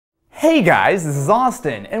Hey guys, this is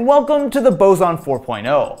Austin, and welcome to the Boson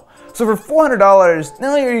 4.0. So for $400, not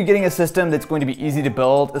only are you getting a system that's going to be easy to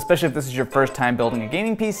build, especially if this is your first time building a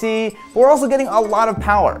gaming PC, but we're also getting a lot of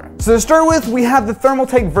power. So to start with, we have the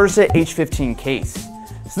Thermaltake Versa H15 case.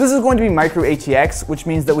 So this is going to be micro ATX, which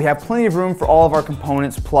means that we have plenty of room for all of our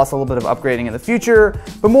components plus a little bit of upgrading in the future,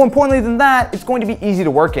 but more importantly than that, it's going to be easy to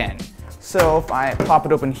work in. So if I pop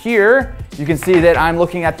it open here, you can see that I'm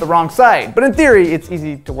looking at the wrong side, but in theory, it's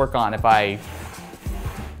easy to work on if I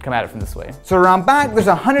come at it from this way. So around back, there's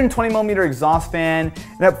a 120mm exhaust fan,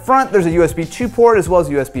 and up front, there's a USB 2 port as well as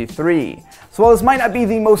USB 3. So while this might not be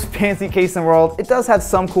the most fancy case in the world, it does have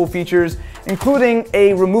some cool features, including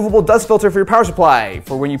a removable dust filter for your power supply,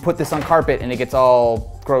 for when you put this on carpet and it gets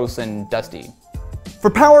all gross and dusty. For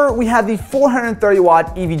power, we have the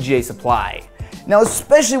 430-watt EVGA supply. Now,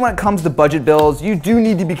 especially when it comes to budget builds, you do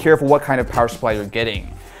need to be careful what kind of power supply you're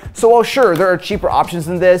getting. So while sure, there are cheaper options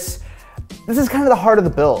than this is kind of the heart of the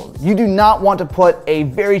build. You do not want to put a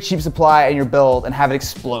very cheap supply in your build and have it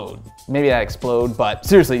explode. Maybe not explode, but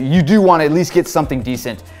seriously, you do want to at least get something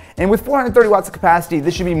decent. And with 430 watts of capacity,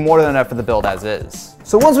 this should be more than enough for the build as is.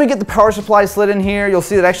 So once we get the power supply slid in here, you'll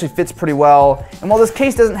see that it actually fits pretty well. And while this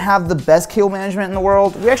case doesn't have the best cable management in the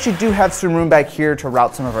world, we actually do have some room back here to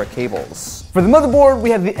route some of our cables. For the motherboard, we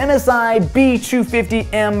have the MSI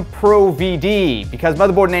B250M Pro VD, because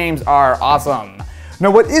motherboard names are awesome.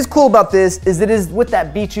 Now what is cool about this is it is with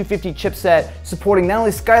that B250 chipset supporting not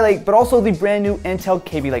only Skylake, but also the brand new Intel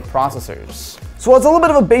Kaby Lake processors. So while it's a little bit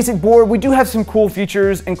of a basic board, we do have some cool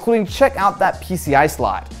features, including check out that PCI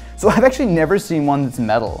slot. So I've actually never seen one that's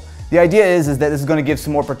metal. The idea is that this is going to give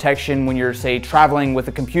some more protection when you're, say, traveling with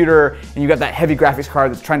a computer and you got that heavy graphics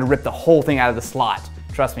card that's trying to rip the whole thing out of the slot.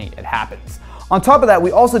 Trust me, it happens. On top of that,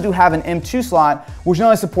 we also do have an M2 slot, which not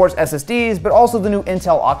only supports SSDs, but also the new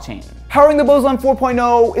Intel Octane. Powering the Boson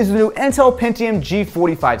 4.0 is the new Intel Pentium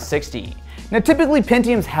G4560. Now typically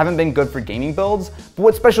Pentiums haven't been good for gaming builds, but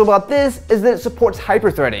what's special about this is that it supports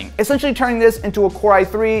hyperthreading, essentially turning this into a Core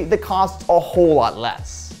i3 that costs a whole lot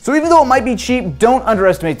less. So even though it might be cheap, don't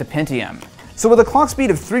underestimate the Pentium. So with a clock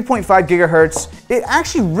speed of 3.5 gigahertz, it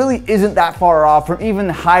actually really isn't that far off from even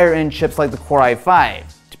higher end chips like the Core i5,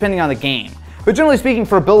 depending on the game. But generally speaking,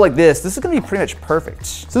 for a build like this is going to be pretty much perfect.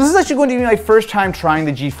 So this is actually going to be my first time trying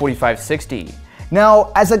the G4560.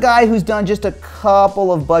 Now, as a guy who's done just a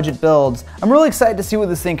couple of budget builds, I'm really excited to see what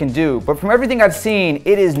this thing can do, but from everything I've seen,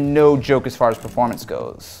 it is no joke as far as performance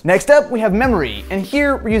goes. Next up, we have memory, and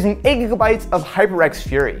here we're using 8 GB of HyperX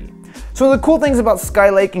Fury. So one of the cool things about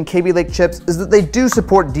Skylake and Kaby Lake chips is that they do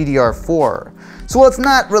support DDR4. So while it's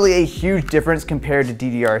not really a huge difference compared to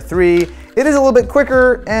DDR3, it is a little bit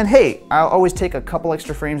quicker, and hey, I'll always take a couple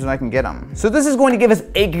extra frames when I can get them. So this is going to give us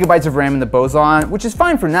 8 GB of RAM in the Boson, which is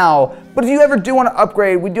fine for now, but if you ever do want to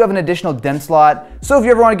upgrade, we do have an additional DIMM slot, so if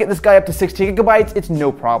you ever want to get this guy up to 16 GB, it's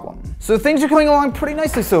no problem. So things are coming along pretty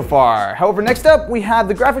nicely so far. However, next up, we have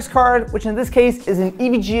the graphics card, which in this case is an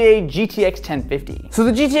EVGA GTX 1050. So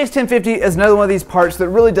the GTX 1050 is another one of these parts that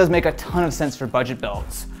really does make a ton of sense for budget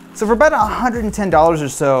builds. So for about $110 or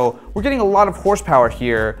so, we're getting a lot of horsepower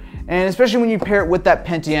here, and especially when you pair it with that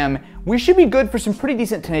Pentium, we should be good for some pretty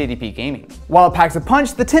decent 1080p gaming. While it packs a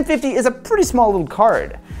punch, the 1050 is a pretty small little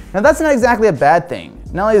card. Now that's not exactly a bad thing.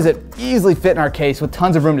 Not only does it easily fit in our case with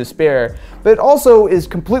tons of room to spare, but it also is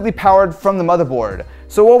completely powered from the motherboard.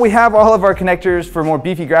 So while we have all of our connectors for more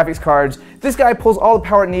beefy graphics cards, this guy pulls all the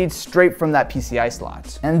power it needs straight from that PCI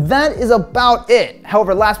slot. And that is about it.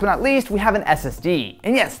 However, last but not least, we have an SSD.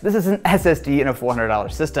 And yes, this is an SSD in a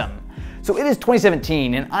 $400 system. So it is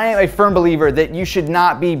 2017, and I am a firm believer that you should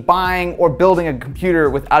not be buying or building a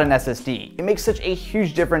computer without an SSD. It makes such a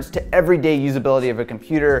huge difference to everyday usability of a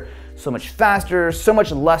computer, so much faster, so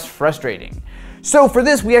much less frustrating. So for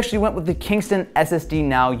this, we actually went with the Kingston SSD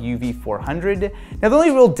Now UV400. Now the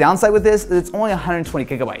only real downside with this is it's only 120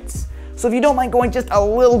 gigabytes. So if you don't mind going just a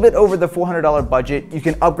little bit over the $400 budget, you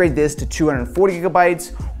can upgrade this to 240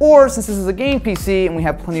 gigabytes, or since this is a game PC and we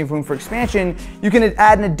have plenty of room for expansion, you can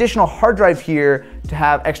add an additional hard drive here to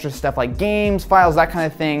have extra stuff like games, files, that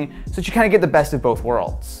kind of thing, so that you kind of get the best of both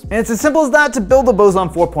worlds. And it's as simple as that to build the Boson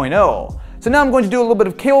 4.0. So now I'm going to do a little bit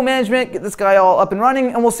of cable management, get this guy all up and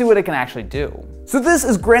running, and we'll see what it can actually do. So this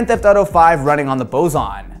is Grand Theft Auto 5 running on the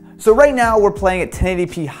Boson. So right now we're playing at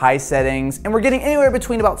 1080p high settings, and we're getting anywhere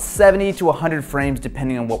between about 70 to 100 frames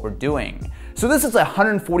depending on what we're doing. So this is a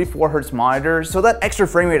 144 Hz monitor, so that extra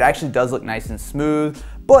frame rate actually does look nice and smooth.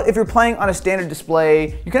 But if you're playing on a standard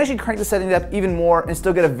display, you can actually crank the settings up even more and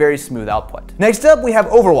still get a very smooth output. Next up, we have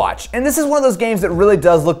Overwatch, and this is one of those games that really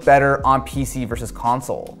does look better on PC versus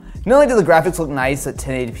console. Not only do the graphics look nice at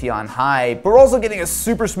 1080p on high, but we're also getting a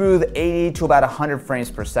super smooth 80 to about 100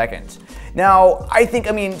 frames per second. Now,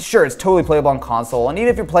 I mean, sure, it's totally playable on console, and even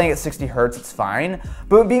if you're playing at 60 Hz, it's fine,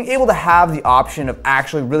 but being able to have the option of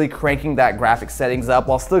actually really cranking that graphic settings up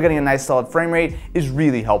while still getting a nice solid frame rate is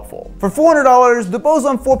really helpful. For $400, the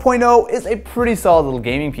Boson 4.0 is a pretty solid little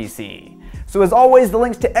gaming PC. So as always, the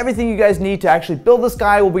links to everything you guys need to actually build this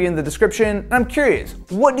guy will be in the description, and I'm curious,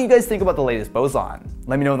 what do you guys think about the latest Boson?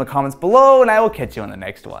 Let me know in the comments below, and I will catch you on the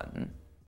next one.